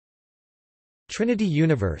Trinity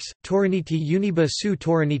Universe, Trinity Universe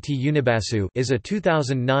is a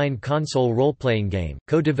 2009 console role-playing game,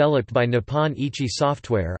 co-developed by Nippon Ichi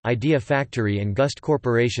Software, Idea Factory and Gust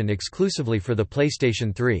Corporation exclusively for the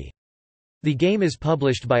PlayStation 3. The game is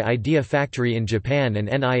published by Idea Factory in Japan and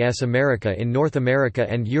NIS America in North America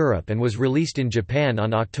and Europe and was released in Japan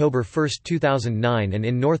on October 1, 2009 and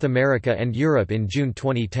in North America and Europe in June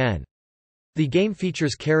 2010. The game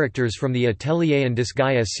features characters from the Atelier and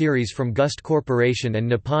Disgaea series from Gust Corporation and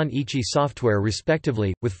Nippon Ichi Software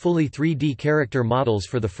respectively, with fully 3D character models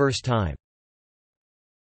for the first time.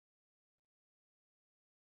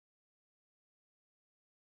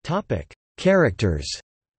 Characters.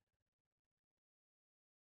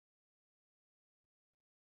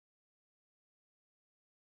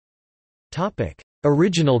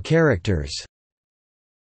 Original characters.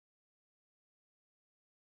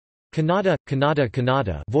 Kanata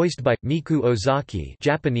voiced by Miku Ozaki,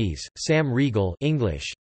 Japanese, Sam Riegel, English.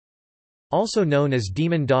 Also known as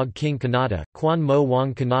Demon Dog King Kanata, Quan Mo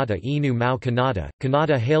Wang Kanata Inu Mao Kanata.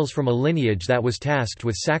 Kanata hails from a lineage that was tasked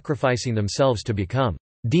with sacrificing themselves to become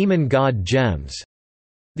demon god gems.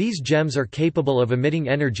 These gems are capable of emitting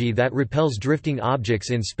energy that repels drifting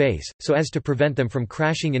objects in space, so as to prevent them from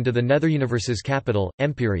crashing into the Netheruniverse's capital,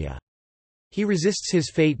 Empiria. He resists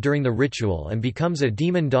his fate during the ritual and becomes a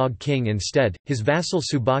demon dog king instead. His vassal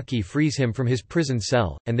Tsubaki frees him from his prison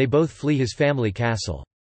cell, and they both flee his family castle.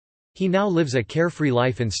 He now lives a carefree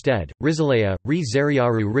life instead. Rizalea, Ri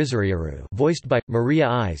Zeriaru voiced by Maria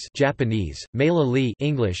Eyes, Japanese, Mela Lee,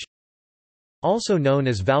 English. Also known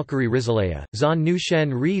as Valkyrie Rizalea, Zan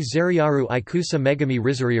Nushen Ri Zeriaru Ikusa Megami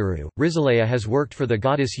Rizariaru. Rizalea has worked for the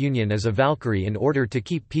Goddess Union as a Valkyrie in order to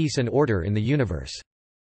keep peace and order in the universe.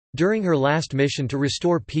 During her last mission to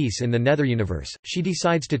restore peace in the Netheruniverse, she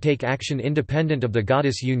decides to take action independent of the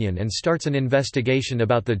Goddess Union and starts an investigation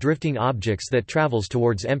about the drifting objects that travels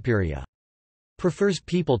towards Empiria. Prefers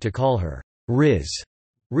people to call her Riz.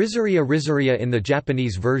 Rizaria in the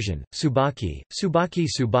Japanese version, Tsubaki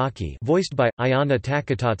voiced by Ayana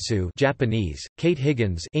Takatatsu, Japanese, Kate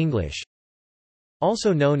Higgins, English.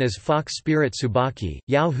 Also known as Fox Spirit Tsubaki,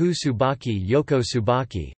 Yao-Hu Tsubaki Yoko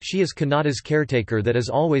Tsubaki, she is Kanata's caretaker that is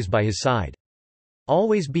always by his side.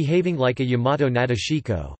 Always behaving like a Yamato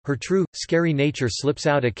Nadeshiko, her true, scary nature slips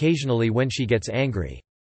out occasionally when she gets angry.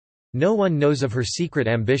 No one knows of her secret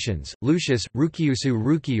ambitions. Lucius,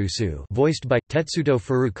 Rukiusu voiced by, Tetsuto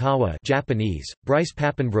Furukawa Japanese, Bryce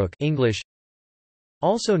Papenbrook English.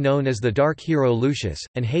 Also known as the Dark Hero Lucius,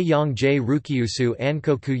 and Heiyang J. Rukiusu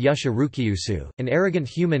Ankoku Yusha Rukiusu, an arrogant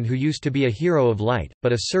human who used to be a hero of light,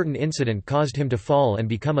 but a certain incident caused him to fall and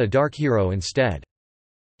become a dark hero instead.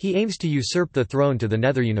 He aims to usurp the throne to the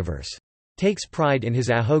Netheruniverse. Takes pride in his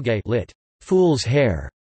ahoge lit, fool's hair,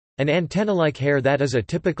 an antenna-like hair that is a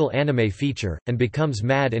typical anime feature, and becomes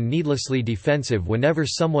mad and needlessly defensive whenever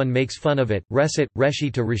someone makes fun of it. Reset,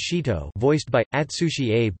 Reshito Rishito voiced by,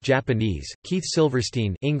 Atsushi Abe Japanese, Keith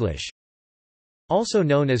Silverstein English. Also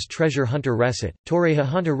known as Treasure Hunter Reset, Toreha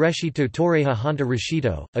Hunter Reshito Toreha Hunter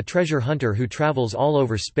Rishito, a treasure hunter who travels all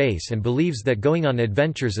over space and believes that going on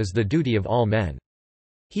adventures is the duty of all men.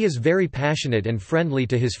 He is very passionate and friendly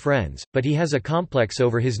to his friends, but he has a complex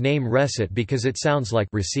over his name Reset because it sounds like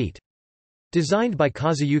receipt. Designed by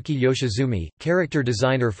Kazuyuki Yoshizumi, character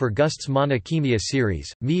designer for Gust's Mana Kimia series,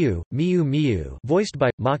 Miu voiced by,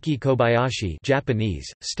 Maki Kobayashi Japanese,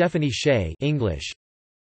 Stephanie Shea English.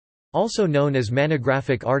 Also known as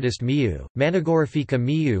manographic artist Miu, Managorafika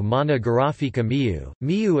Miu Mana Garafika Miu.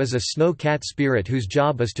 Miu is a snow cat spirit whose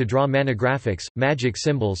job is to draw manographics, magic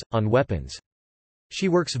symbols, on weapons. She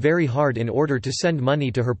works very hard in order to send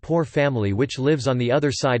money to her poor family which lives on the other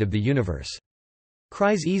side of the universe.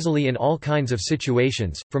 Cries easily in all kinds of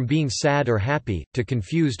situations, from being sad or happy, to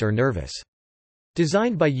confused or nervous.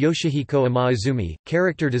 Designed by Yoshihiko Imaizumi,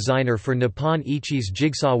 character designer for Nippon Ichi's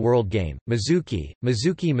Jigsaw World game, Mizuki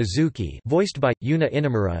voiced by, Yuna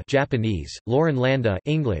Inamura Japanese, Lauren Landa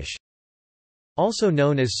English. Also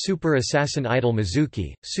known as Super Assassin Idol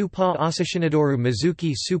Mizuki, Supa Asashinadoru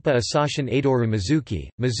Mizuki Supa Assassin Adoru Mizuki.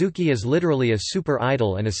 Mizuki is literally a super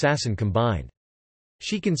idol and assassin combined.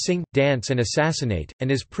 She can sing, dance and assassinate, and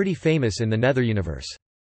is pretty famous in the Netheruniverse.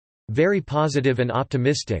 Very positive and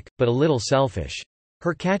optimistic, but a little selfish.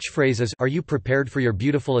 Her catchphrase is, "Are you prepared for your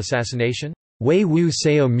beautiful assassination?" Wei Wu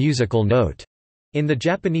Seo musical note. In the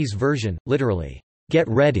Japanese version, literally, "Get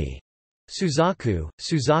ready." Suzaku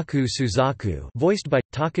voiced by,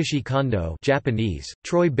 Takashi Kondo Japanese,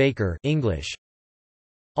 Troy Baker English.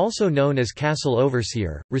 Also known as Castle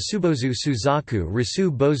Overseer, Rasubozu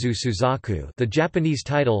Suzaku, the Japanese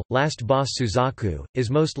title, Last Boss Suzaku, is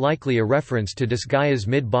most likely a reference to Disgaea's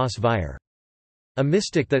mid-boss Vire. a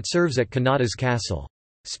mystic that serves at Kanada's castle.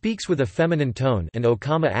 Speaks with a feminine tone and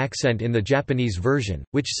Okama accent in the Japanese version,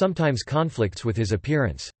 which sometimes conflicts with his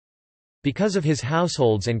appearance. Because of his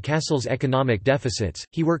household's and castle's economic deficits,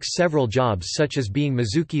 he works several jobs such as being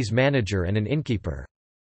Mizuki's manager and an innkeeper.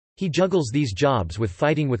 He juggles these jobs with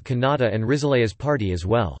fighting with Kanada and Rizulea's party as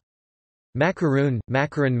well. Makaron,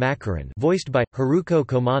 voiced by Haruko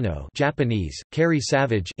Komano, Japanese; Carrie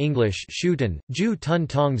Savage, English; Shuten, Ju Tun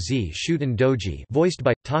Tong Zi Shuten Doji, voiced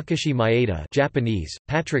by Takashi Maeda, Japanese;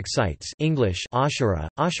 Patrick Seitz, English; Ashura,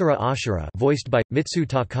 voiced by Mitsu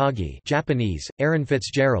Takagi, Japanese; Aaron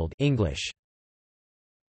Fitzgerald, English.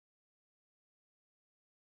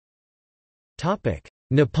 Topic: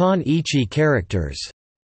 Nippon Ichi characters.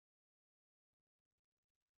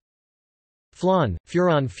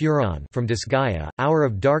 Furon from Disgaea, Hour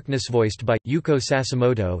of Darkness, voiced by Yuko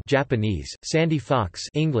Sasimoto, Japanese; Sandy Fox,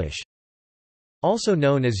 English. Also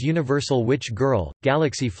known as Universal Witch Girl,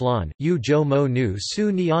 Galaxy Flan, Yu Jo Mo Nu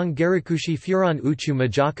Su Nihon Garikushi Furon Uchu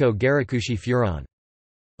Majako Garikushi Furon.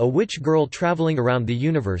 A witch girl traveling around the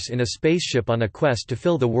universe in a spaceship on a quest to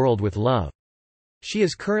fill the world with love. She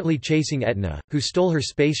is currently chasing Etna, who stole her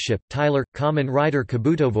spaceship. Tyler, Kamen Rider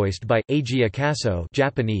Kabuto, voiced by Eiji Akaso,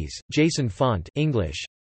 Japanese; Jason Font, English.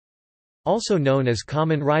 Also known as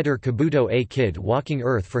Kamen Rider Kabuto, a kid walking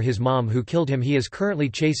Earth for his mom who killed him. He is currently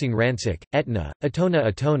chasing Rancic, Etna,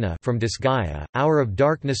 Atona from Disgaea, Hour of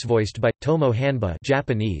Darkness, voiced by Tomo Hanba,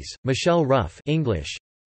 Japanese; Michelle Ruff, English.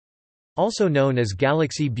 Also known as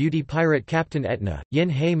Galaxy Beauty Pirate Captain Etna, Yin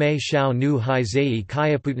Hei Mei Shao Nu Hai Zei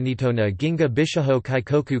Kayaputanitona Ginga Bishaho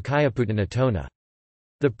Kaikoku Kayaputanitona.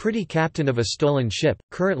 The pretty captain of a stolen ship,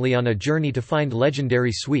 currently on a journey to find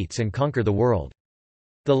legendary sweets and conquer the world.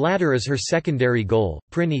 The latter is her secondary goal.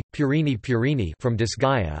 Purini from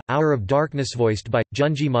Disgaea, Hour of Darkness, voiced by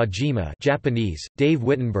Junji Majima, Japanese; Dave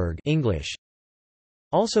Wittenberg, English.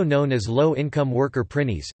 Also known as low-income worker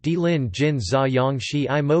Prinis, Di-Lin Jin Za Yang Shi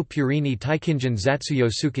I Mo Purini Taikinjin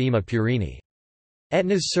Zatsuyo Sukaima Purini.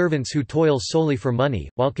 Etna's servants who toil solely for money,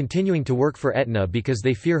 while continuing to work for Etna because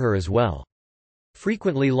they fear her as well.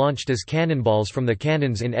 Frequently launched as cannonballs from the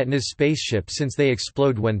cannons in Etna's spaceship since they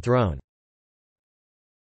explode when thrown.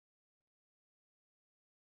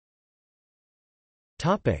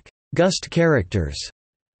 Gust characters.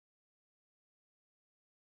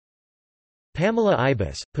 Pamela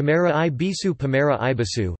Ibis, Pamera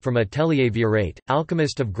Ibisu from Atelier Violette,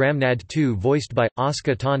 Alchemist of Gramnad 2, voiced by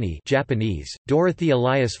Asuka Tani, Japanese; Dorothy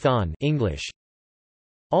Elias Fawn, English.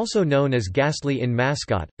 Also known as Ghastly in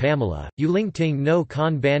Mascot, Pamela, Yulingting no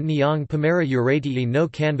Kanban Nyang Pamera Urati no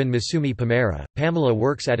Kanban Misumi Pamera. Pamela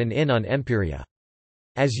works at an inn on Empiria.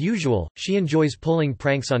 As usual, she enjoys pulling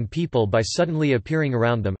pranks on people by suddenly appearing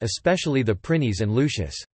around them, especially the Prinis and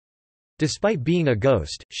Lucius. Despite being a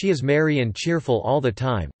ghost, she is merry and cheerful all the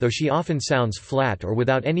time, though she often sounds flat or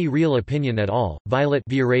without any real opinion at all. Violet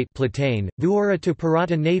Viorate Platane, Vuora to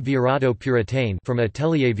Pirata ne Virato Puritane from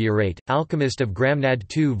Atelier Viorate, Alchemist of Gramnad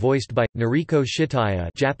 2, voiced by Noriko Shitaya,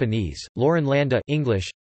 Japanese; Lauren Landa,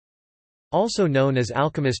 English. Also known as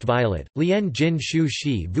Alchemist Violet, Lien Jin Shu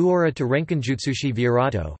Shi Vuora to Renkinjutsushi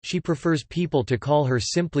Virato, she prefers people to call her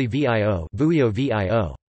simply Vio,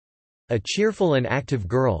 Vio. A cheerful and active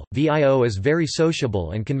girl, Vio is very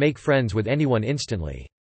sociable and can make friends with anyone instantly.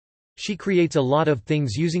 She creates a lot of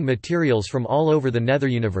things using materials from all over the Nether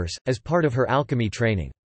Universe, as part of her alchemy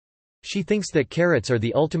training. She thinks that carrots are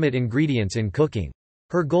the ultimate ingredients in cooking.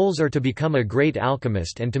 Her goals are to become a great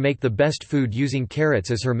alchemist and to make the best food using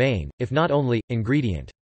carrots as her main, if not only,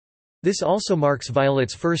 ingredient. This also marks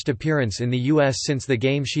Violet's first appearance in the US since the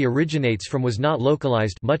game she originates from was not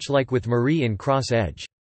localized, much like with Marie in Cross Edge.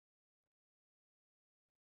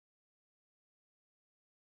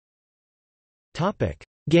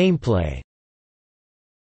 Gameplay.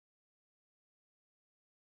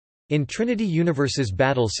 In Trinity Universe's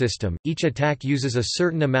battle system, each attack uses a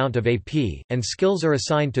certain amount of AP, and skills are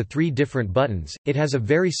assigned to 3 different buttons. It has a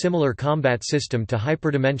very similar combat system to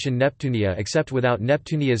Hyperdimension Neptunia, except without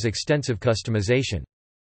Neptunia's extensive customization.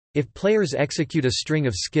 If players execute a string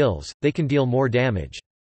of skills, they can deal more damage.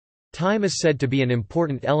 Time is said to be an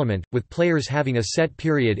important element, with players having a set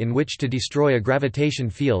period in which to destroy a gravitation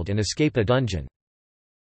field and escape a dungeon.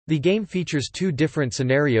 The game features 2 different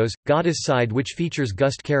scenarios, Goddess side which features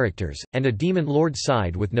Gust characters, and a Demon Lord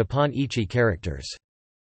side with Nippon Ichi characters.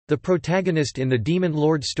 The protagonist in the Demon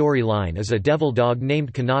Lord storyline is a devil dog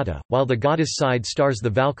named Kanata, while the Goddess side stars the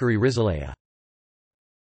Valkyrie Rizalea.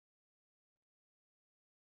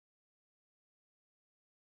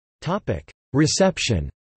 Reception.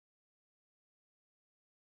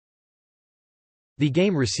 The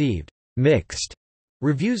game received mixed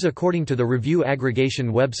Reviews according to the review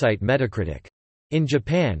aggregation website Metacritic. In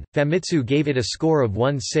Japan, Famitsu gave it a score of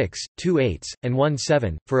 1.6, 2.8, and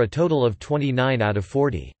 1.7, for a total of 29 out of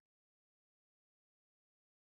 40.